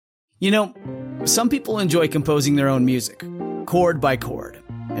You know, some people enjoy composing their own music, chord by chord,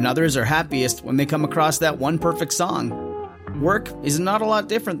 and others are happiest when they come across that one perfect song. Work is not a lot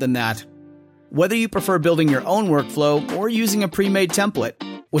different than that. Whether you prefer building your own workflow or using a pre-made template,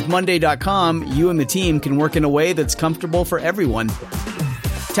 with Monday.com, you and the team can work in a way that's comfortable for everyone.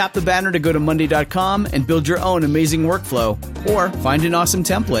 Tap the banner to go to Monday.com and build your own amazing workflow, or find an awesome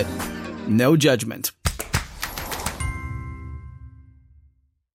template. No judgment.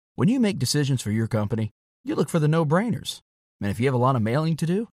 When you make decisions for your company, you look for the no-brainers. And if you have a lot of mailing to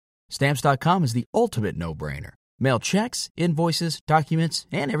do, Stamps.com is the ultimate no-brainer. Mail checks, invoices, documents,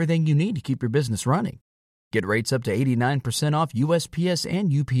 and everything you need to keep your business running. Get rates up to 89% off USPS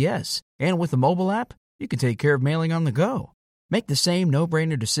and UPS. And with the mobile app, you can take care of mailing on the go. Make the same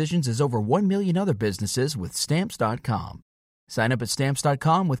no-brainer decisions as over 1 million other businesses with Stamps.com. Sign up at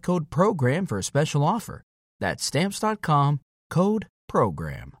Stamps.com with code PROGRAM for a special offer. That's Stamps.com, code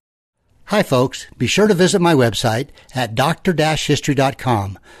PROGRAM. Hi folks, be sure to visit my website at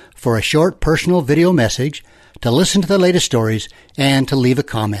dr-history.com for a short personal video message, to listen to the latest stories, and to leave a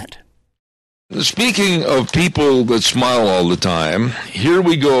comment. Speaking of people that smile all the time, here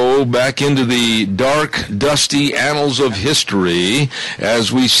we go back into the dark, dusty annals of history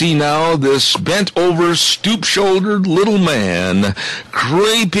as we see now this bent-over, stoop-shouldered little man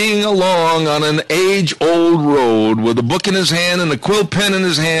creeping along on an age-old road with a book in his hand and a quill pen in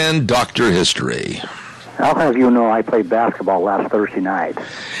his hand, Dr. History. I'll have you know I played basketball last Thursday night.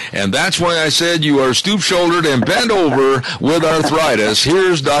 And that's why I said you are stoop-shouldered and bent over with arthritis.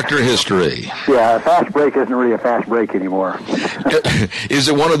 Here's Dr. History. Yeah, a fast break isn't really a fast break anymore. Is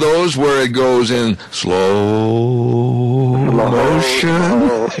it one of those where it goes in slow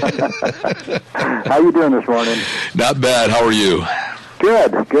motion? How you doing this morning? Not bad. How are you?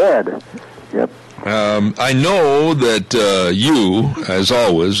 Good. Yep. I know that you, as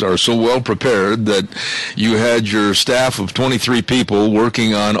always, are so well prepared that you had your staff of 23 people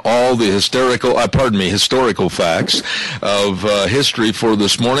working on all the historical facts of history for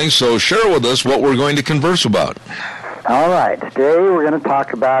this morning. So share with us what we're going to converse about. All right. Today we're going to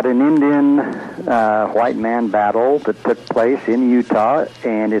talk about an Indian white man battle that took place in Utah,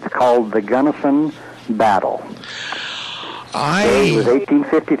 and it's called the Gunnison Battle. It was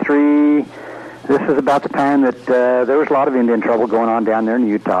 1853. This is about the time that there was a lot of Indian trouble going on down there in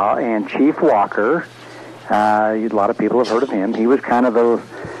Utah, and Chief Walker, a lot of people have heard of him. He was kind of the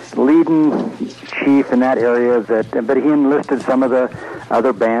leading chief in that area, but he enlisted some of the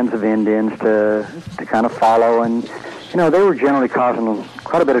other bands of Indians to kind of follow, and they were generally causing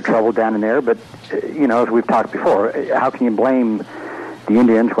quite a bit of trouble down in there. But as we've talked before, how can you blame the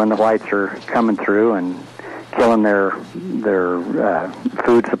Indians when the whites are coming through and killing their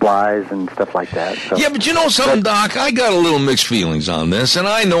food supplies and stuff like that? So, yeah, but you know something, Doc? I got a little mixed feelings on this, and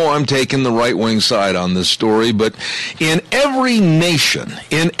I know I'm taking the right-wing side on this story, but in every nation,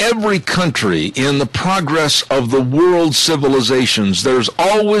 in every country, in the progress of the world civilizations, there's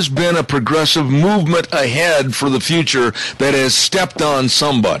always been a progressive movement ahead for the future that has stepped on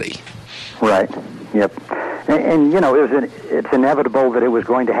somebody. Right, yep. And it's inevitable that it was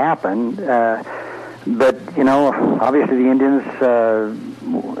going to happen. But, obviously the Indians,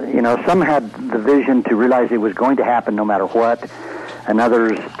 some had the vision to realize it was going to happen no matter what, and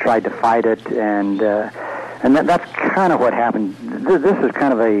others tried to fight it, and that's kind of what happened. This is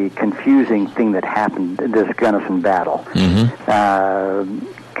kind of a confusing thing that happened, this Gunnison battle. Mm-hmm.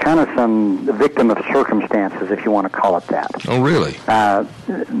 Kind of some victim of circumstances, if you want to call it that. Oh, really?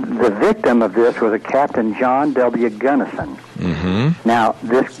 The victim of this was a Captain John W. Gunnison. Mm-hmm. Now,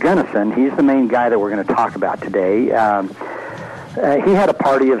 this Gunnison, he's the main guy that we're going to talk about today. He had a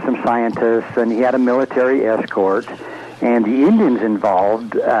party of some scientists, and he had a military escort, and the Indians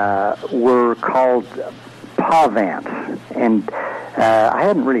involved were called Pahvants, and I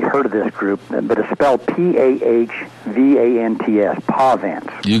hadn't really heard of this group, but it's spelled P-A-H-V-A-N-T-S,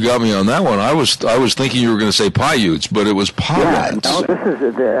 Pahvants. You got me on that one. I was thinking you were going to say Paiutes, but it was Pahvants. Yeah, no, this is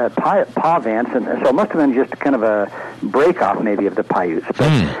the Pahvants, and so it must have been just kind of a break-off maybe of the Paiutes.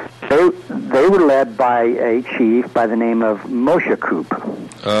 But they were led by a chief by the name of Moshikoop.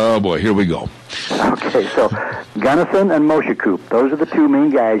 Oh, boy, here we go. Okay, so Gunnison and Moshikoop, those are the two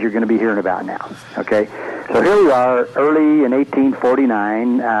main guys you're going to be hearing about now, okay? So here we are, early in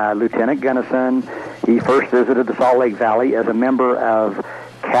 1849, Lieutenant Gunnison, he first visited the Salt Lake Valley as a member of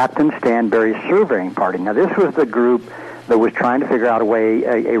Captain Stanberry's surveying party. Now, this was the group that was trying to figure out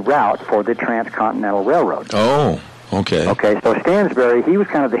a route for the Transcontinental Railroad. Oh, okay. Okay, so Stansbury, he was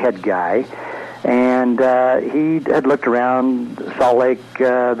kind of the head guy, and he had looked around Salt Lake,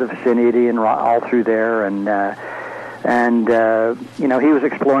 the vicinity, and all through there, and And, he was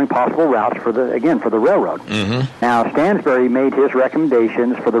exploring possible routes for the railroad. Mm-hmm. Now, Stansbury made his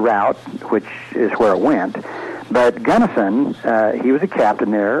recommendations for the route, which is where it went. But Gunnison, he was a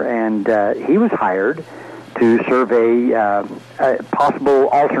captain there, and he was hired to survey a possible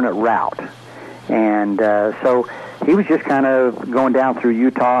alternate route. And so he was just kind of going down through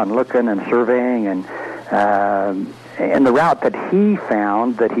Utah and looking and surveying, and the route that he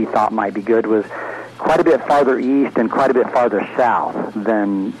found that he thought might be good was quite a bit farther east and quite a bit farther south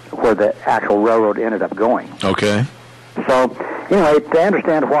than where the actual railroad ended up going. Okay. So, anyway, to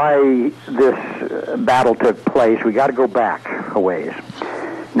understand why this battle took place, we got to go back a ways.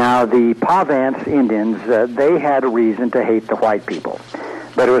 Now, the Pavance Indians, they had a reason to hate the white people.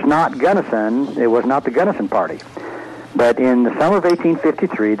 But it was not Gunnison, it was not the Gunnison Party. But in the summer of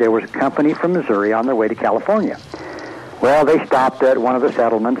 1853, there was a company from Missouri on their way to California. Well, they stopped at one of the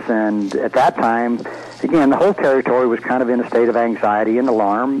settlements, and at that time, again, the whole territory was kind of in a state of anxiety and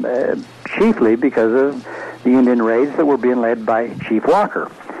alarm, chiefly because of the Indian raids that were being led by Chief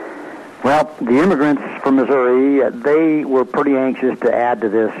Walker. Well, the immigrants from Missouri, they were pretty anxious to add to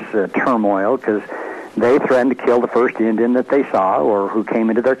this turmoil because they threatened to kill the first Indian that they saw or who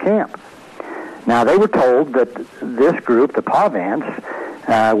came into their camp. Now, they were told that this group, the Pavance,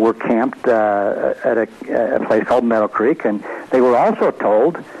 were camped at a place called Meadow Creek, and they were also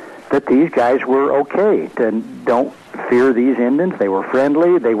told that these guys were okay, to don't fear these Indians. They were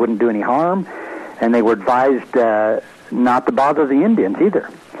friendly, they wouldn't do any harm, and they were advised not to bother the Indians either.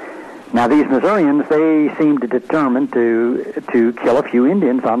 Now, these Missourians, they seemed determined to kill a few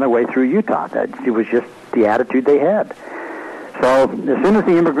Indians on their way through Utah. It was just the attitude they had. So as soon as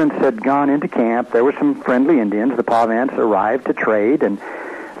the immigrants had gone into camp, there were some friendly Indians. The Pavance arrived to trade, and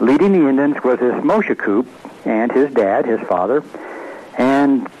leading the Indians was this Moshe Coop and his dad, his father.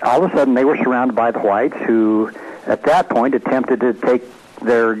 And all of a sudden, they were surrounded by the whites who, at that point, attempted to take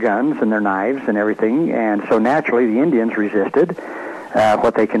their guns and their knives and everything. And so naturally, the Indians resisted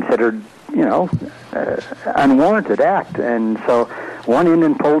what they considered, unwarranted act. And so one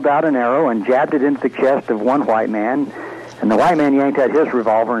Indian pulled out an arrow and jabbed it into the chest of one white man, and the white man yanked out his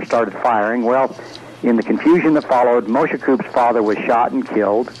revolver and started firing. Well, in the confusion that followed, Moshe Coop's father was shot and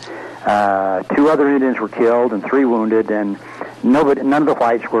killed. 2 other Indians were killed and 3 wounded, and none of the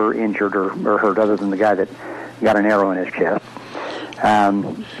whites were injured or hurt other than the guy that got an arrow in his chest.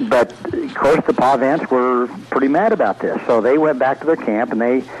 But, of course, the Pavance were pretty mad about this. So they went back to their camp, and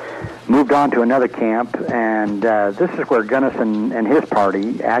they moved on to another camp, and this is where Gunnison and his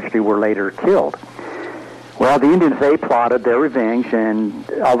party actually were later killed. Well, the Indians, they plotted their revenge, and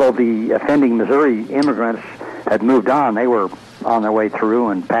although the offending Missouri immigrants had moved on, they were on their way through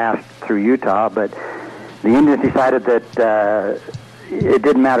and passed through Utah, but the Indians decided that it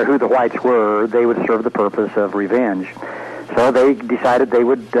didn't matter who the whites were, they would serve the purpose of revenge. So they decided they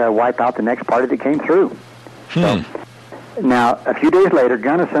would wipe out the next party that came through. So, now, a few days later,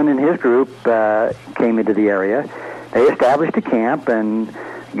 Gunnison and his group came into the area. They established a camp, and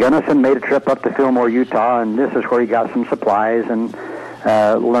Gunnison made a trip up to Fillmore, Utah, and this is where he got some supplies and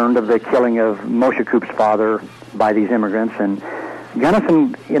learned of the killing of Moshe Coop's father by these immigrants. And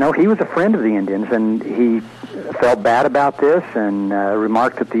Gunnison, he was a friend of the Indians, and he felt bad about this and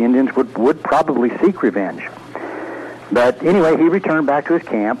remarked that the Indians would probably seek revenge. But anyway, he returned back to his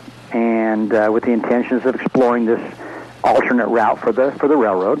camp, and with the intentions of exploring this alternate route for the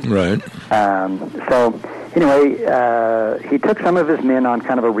railroad. Right. So anyway, he took some of his men on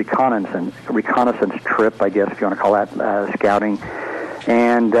kind of a reconnaissance trip, I guess, if you want to call that scouting.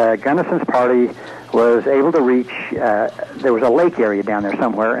 And Gunnison's party was able to reach, there was a lake area down there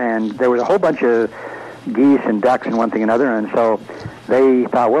somewhere, and there was a whole bunch of geese and ducks and one thing and another, and so they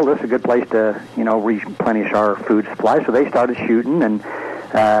thought, well, this is a good place to, replenish our food supply. So they started shooting, and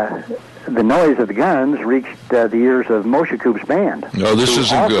the noise of the guns reached the ears of Moshe Coop's band. No, this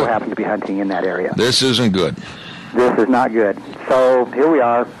isn't good. Also happened to be hunting in that area. This isn't good. This is not good. So here we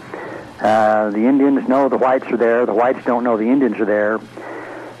are. The Indians know the whites are there. The whites don't know the Indians are there.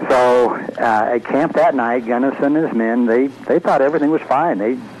 So at camp that night, Gunnison and his men, they thought everything was fine.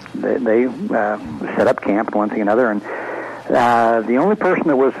 They set up camp, one thing and another, and the only person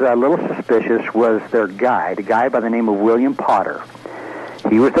that was a little suspicious was their guide, a guy by the name of William Potter.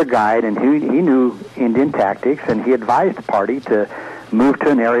 He was their guide, and he knew Indian tactics, and he advised the party to move to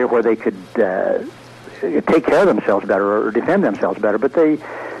an area where they could take care of themselves better or defend themselves better. But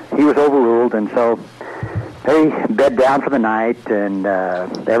he was overruled, and so they bed down for the night, and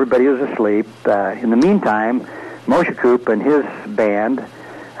everybody was asleep. In the meantime, Moshe Coop and his band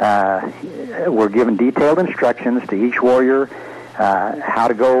were given detailed instructions to each warrior how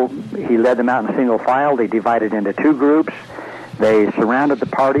to go. He led them out in single file. They divided into two groups. They surrounded the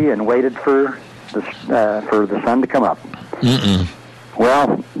party and waited for the sun to come up. Mm-mm.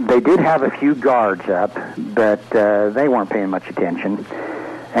 Well, they did have a few guards up, but they weren't paying much attention.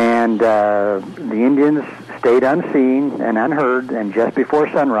 And the Indians stayed unseen and unheard, and just before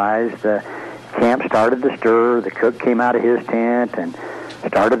sunrise, the camp started to stir. The cook came out of his tent and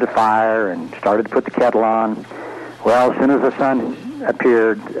started to fire and started to put the kettle on. Well, as soon as the sun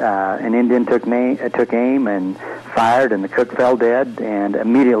appeared, an Indian took aim and fired, and the cook fell dead, and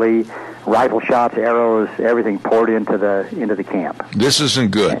immediately rifle shots, arrows, everything poured into the camp. This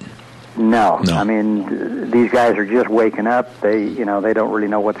isn't good. No. I mean, these guys are just waking up. They don't really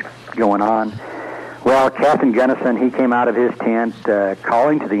know what's going on. Well, Captain Gunnison, he came out of his tent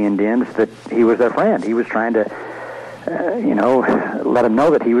calling to the Indians that he was their friend. He was trying to, let them know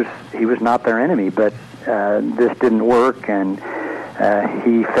that he was not their enemy. But this didn't work, and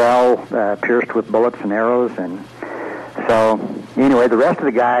he fell, pierced with bullets and arrows, and so anyway, the rest of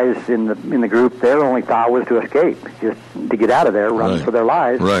the guys in the group, their only thought was to escape, just to get out of there, run for their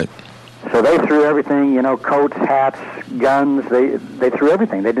lives. Right. So they threw everything, coats, hats, guns. They threw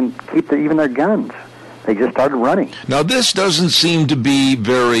everything. They didn't keep even their guns. They just started running. Now, this doesn't seem to be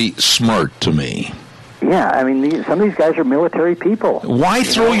very smart to me. Yeah, I mean, some of these guys are military people. Why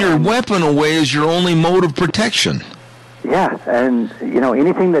throw your weapon away as your only mode of protection? Yeah, and,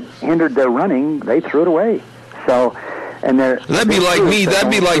 anything that hindered their running, they threw it away. So, and that'd be like me.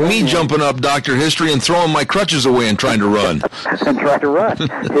 That'd be like me jumping up Dr. History and throwing my crutches away and trying to run. And try to run.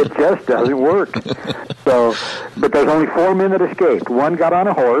 It just doesn't work. So, but there's only 4 men that escaped. One got on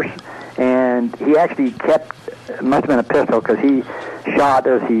a horse, and he actually must have been a pistol, because he shot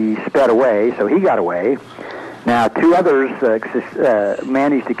as he sped away, so he got away. Now, 2 others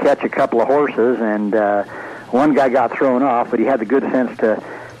managed to catch a couple of horses, and one guy got thrown off, but he had the good sense to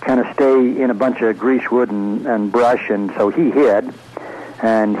kind of stay in a bunch of greasewood and brush, and so he hid.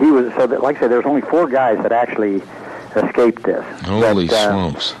 And he was, so that, like I said, there's only 4 guys that actually escaped this. Holy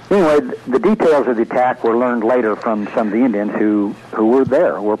smokes. Anyway, the details of the attack were learned later from some of the Indians who were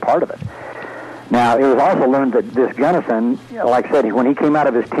there, were part of it. Now, it was also learned that this Gunnison, like I said, when he came out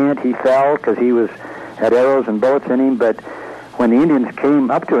of his tent, he fell because he had arrows and bullets in him, but when the Indians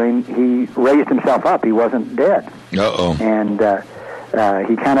came up to him, he raised himself up. He wasn't dead. Uh-oh. And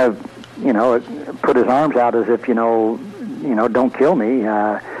he kind of, put his arms out as if, don't kill me.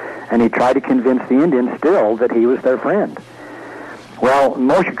 And he tried to convince the Indians still that he was their friend. Well,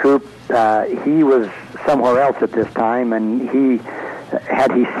 Moshe Koop, he was somewhere else at this time, and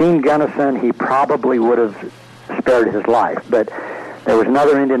had he seen Gunnison, he probably would have spared his life. But there was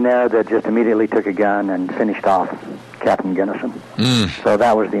another Indian there that just immediately took a gun and finished off Captain Gunnison. So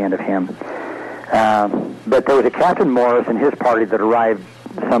that was the end of him. But there was a Captain Morris and his party that arrived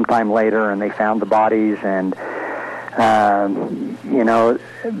sometime later, and they found the bodies, and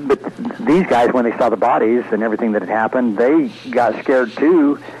but these guys, when they saw the bodies and everything that had happened, they got scared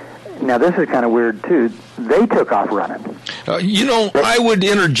too. Now, this is kind of weird too. They took off running. I would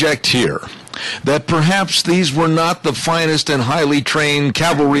interject here that perhaps these were not the finest and highly trained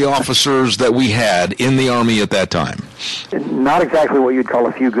cavalry officers that we had in the Army at that time. Not exactly what you'd call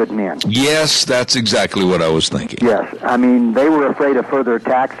a few good men. Yes, that's exactly what I was thinking. Yes, I mean, they were afraid of further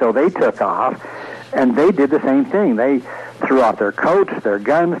attack, so they took off, and they did the same thing. They threw off their coats, their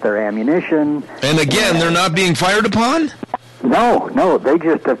guns, their ammunition. And again, they're not being fired upon? No, they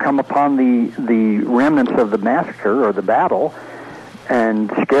just have come upon the remnants of the massacre or the battle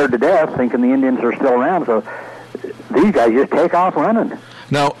and scared to death, thinking the Indians are still around. So these guys just take off running.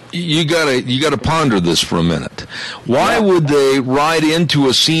 Now, you gotta ponder this for a minute. Why would they ride into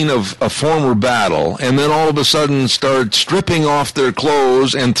a scene of a former battle and then all of a sudden start stripping off their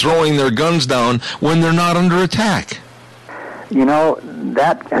clothes and throwing their guns down when they're not under attack?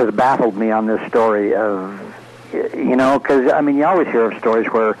 That has baffled me on this story of, because, you always hear of stories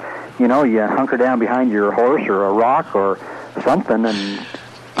where, you hunker down behind your horse or a rock or something and...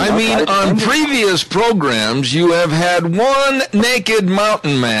 on previous programs, you have had one naked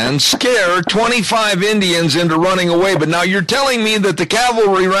mountain man scare 25 Indians into running away, but now you're telling me that the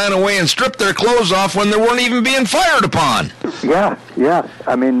cavalry ran away and stripped their clothes off when they weren't even being fired upon. Yeah.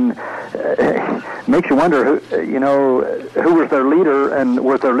 Makes you wonder, who was their leader, and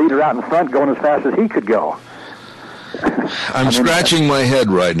was their leader out in front going as fast as he could go? I'm scratching my head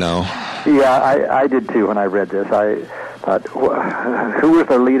right now. Yeah, I did too when I read this. I thought, who was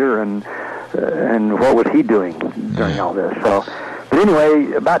their leader and what was he doing during all this? So, but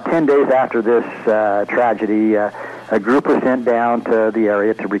anyway, about 10 days after this tragedy, a group was sent down to the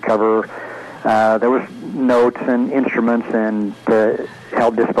area to recover there was notes and instruments and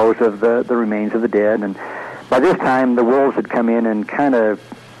help dispose of the remains of the dead. And by this time, the wolves had come in and kind of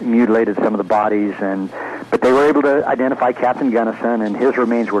mutilated some of the bodies, but they were able to identify Captain Gunnison, and his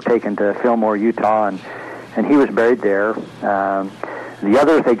remains were taken to Fillmore, Utah, and he was buried there. The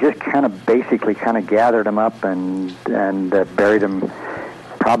others, they just basically gathered them up and buried them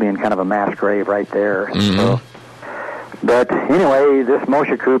probably in kind of a mass grave right there. Mm-hmm. So, but anyway, this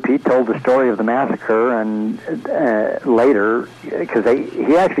Moshe Krupp, he told the story of the massacre, and later, because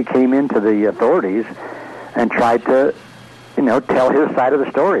he actually came into the authorities and tried to, tell his side of the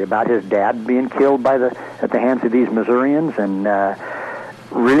story about his dad being killed at the hands of these Missourians, and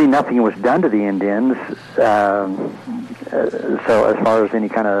really nothing was done to the Indians. So as far as any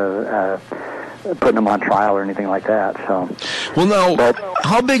kind of putting them on trial or anything like that. So, well, now,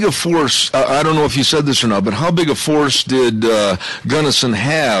 how big a force? I don't know if you said this or not, but how big a force did Gunnison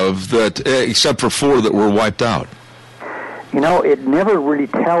have that, except for 4 that were wiped out? It never really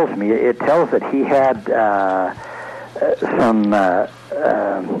tells me. It tells that he had some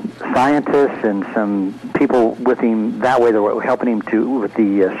scientists and some people with him that way that were helping him with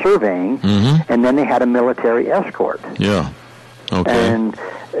the surveying, and then they had a military escort. Yeah. Okay.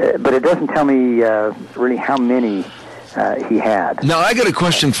 But it doesn't tell me really how many he had. Now, I got a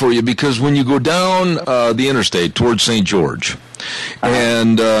question for you, because when you go down the interstate towards St. George,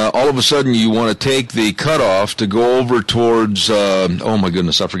 and all of a sudden you want to take the cutoff to go over towards, oh my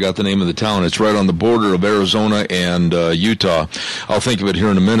goodness, I forgot the name of the town. It's right on the border of Arizona and Utah. I'll think of it here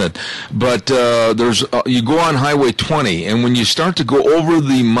in a minute. But you go on Highway 20, and when you start to go over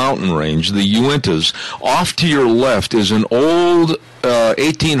the mountain range, the Uintas, off to your left is an old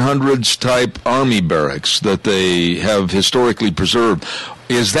 1800s type army barracks that they have historically preserved.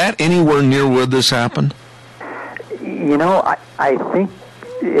 Is that anywhere near where this happened? I think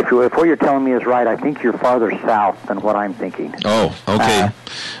if what you're telling me is right, I think you're farther south than what I'm thinking. Oh, okay.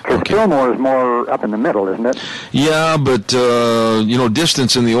 Because Fillmore is more up in the middle, isn't it? Yeah, but,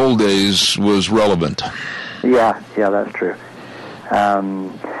 distance in the old days was relevant. Yeah, that's true. I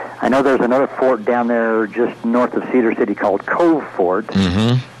know there's another fort down there just north of Cedar City called Cove Fort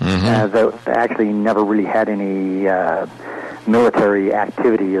that actually never really had any military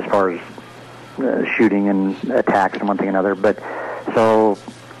activity as far as shooting and attacks and one thing and another. But so,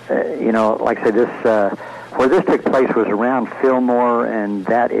 like I said, this where this took place was around Fillmore and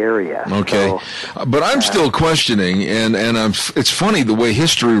that area. Okay, so, but I'm still questioning, and it's funny the way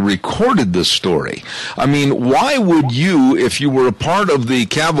history recorded this story. I mean, why would you, if you were a part of the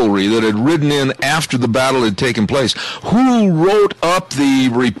cavalry that had ridden in after the battle had taken place, who wrote up the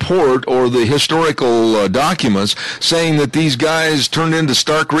report or the historical documents saying that these guys turned into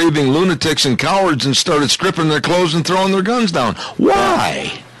stark raving lunatics and cowards and started stripping their clothes and throwing their guns down?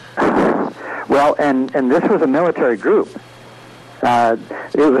 Why? Well, and this was a military group. It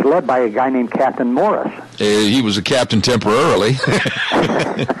was led by a guy named Captain Morris. He was a captain temporarily.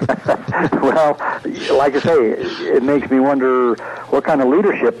 Well, like I say, it makes me wonder what kind of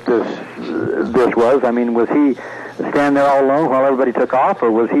leadership this was. I mean, was he standing there all alone while everybody took off, or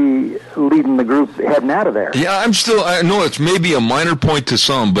was he leading the group heading out of there? Yeah, I know it's maybe a minor point to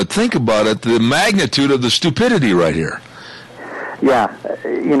some, but think about it, the magnitude of the stupidity right here. Yeah,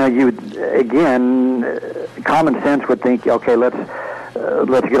 common sense would think, okay, let's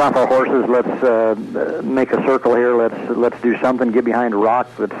get off our horses, let's make a circle here, let's do something, get behind a rock,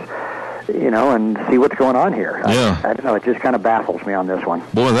 and see what's going on here. Yeah. I don't know, it just kind of baffles me on this one.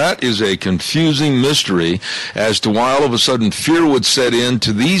 Boy, that is a confusing mystery as to why all of a sudden fear would set in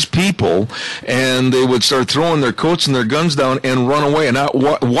to these people and they would start throwing their coats and their guns down and run away. And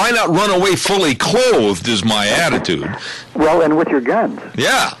why not run away fully clothed is my attitude. Well, and with your guns.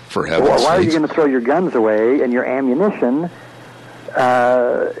 Yeah, for heaven's sakes. Why are you going to throw your guns away and your ammunition?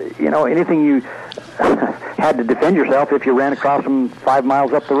 Anything you had to defend yourself if you ran across them 5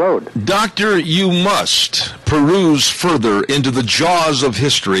 miles up the road. Doctor, you must peruse further into the jaws of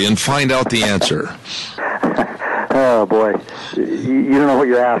history and find out the answer. Oh, boy. You don't know what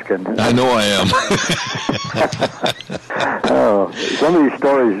you're asking. I know I am. Oh, some of these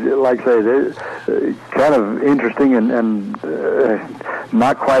stories, like I say, they're kind of interesting and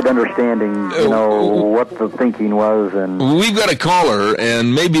not quite understanding, what the thinking was. And we've got a caller,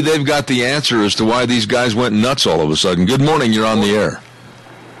 and maybe they've got the answer as to why these guys went nuts all of a sudden. Good morning, you're on the air.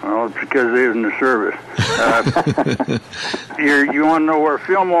 Well, it's because they was in the service. You want to know where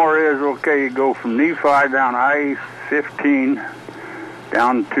Fillmore is? Okay, you go from Nephi down I-15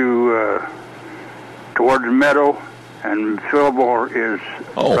 down to towards Meadow, and Fillmore is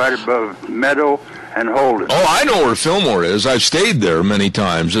right above Meadow and Holden. Oh, I know where Fillmore is. I've stayed there many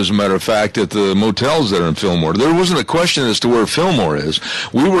times, as a matter of fact, at the motels there in Fillmore. There wasn't a question as to where Fillmore is.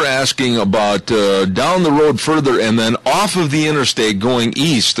 We were asking about down the road further and then off of the interstate going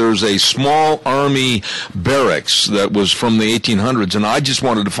east, there's a small Army barracks that was from the 1800s, and I just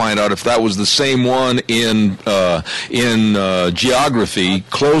wanted to find out if that was the same one in geography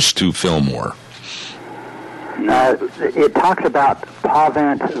close to Fillmore. It talks about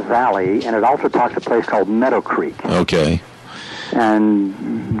Pavant Valley, and it also talks a place called Meadow Creek. Okay.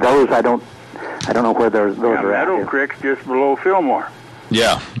 And those I don't know where those are at. Meadow Creek's just below Fillmore.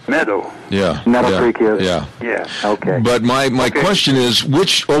 Yeah. Meadow. Yeah. Meadow Creek is. Yeah. Yeah. Okay. But my question is,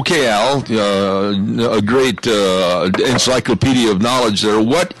 Al, a great encyclopedia of knowledge there.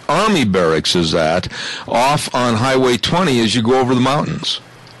 What Army barracks is that off on Highway 20 as you go over the mountains?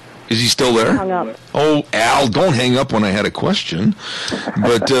 Is he still there? Hung up. Oh, Al, don't hang up when I had a question.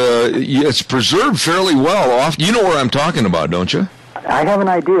 But it's preserved fairly well off. You know where I'm talking about, don't you? I have an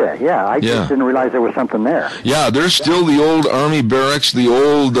idea, yeah. I just didn't realize there was something there. Yeah, there's still the old Army barracks, the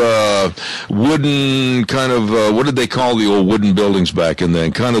old wooden kind of, what did they call the old wooden buildings back in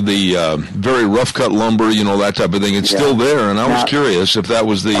then? Kind of the very rough-cut lumber, that type of thing. It's still there, and I was curious if that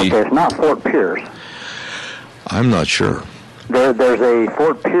was the... Okay, it's not Fort Pierce. I'm not sure. There's a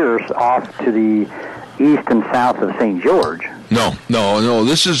Fort Pierce off to the east and south of St. George. No.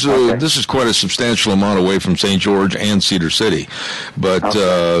 This is quite a substantial amount away from St. George and Cedar City, but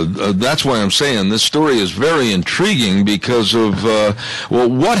that's why I'm saying this story is very intriguing because of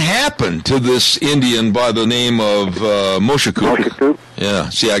what happened to this Indian by the name of Moshe Kook. Yeah,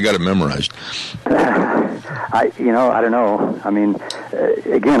 see, I got it memorized. I don't know. I mean,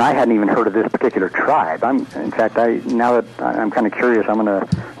 again, I hadn't even heard of this particular tribe. Now that I'm kind of curious, I'm going to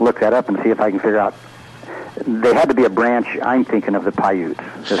look that up and see if I can figure out. They had to be a branch, I'm thinking, of the Paiutes.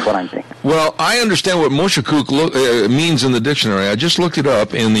 That's what I'm thinking. Well, I understand what Moshe Kook means in the dictionary. I just looked it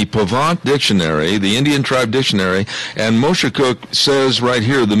up in the Pavant Dictionary, the Indian Tribe Dictionary, and Moshe Kook says right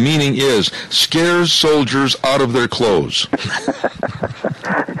here, the meaning is, scares soldiers out of their clothes.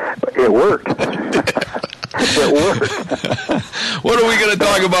 It worked. It worked. What are we going to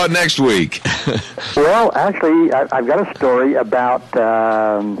talk about next week? Well, actually, I've got a story about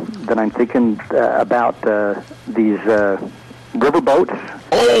that I'm thinking about these river boats.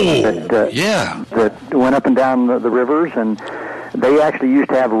 That went up and down the rivers, and they actually used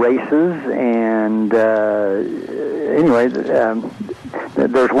to have races. And anyway,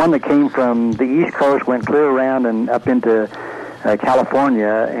 there's one that came from the East Coast, went clear around and up into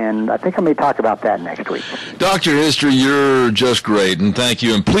California, and I think I may talk about that next week. Dr. History, you're just great, and thank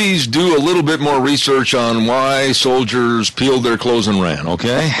you. And please do a little bit more research on why soldiers peeled their clothes and ran,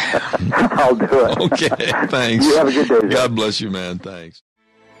 okay? I'll do it. Okay, thanks. You have a good day. God bless you, man. Thanks.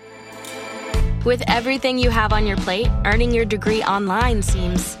 With everything you have on your plate, earning your degree online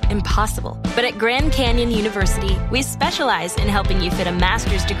seems impossible. But at Grand Canyon University, we specialize in helping you fit a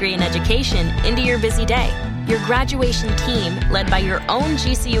master's degree in education into your busy day. Your graduation team, led by your own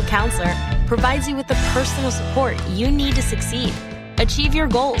GCU counselor, provides you with the personal support you need to succeed. Achieve your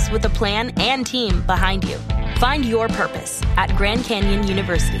goals with a plan and team behind you. Find your purpose at Grand Canyon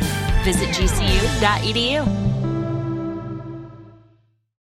University. Visit gcu.edu.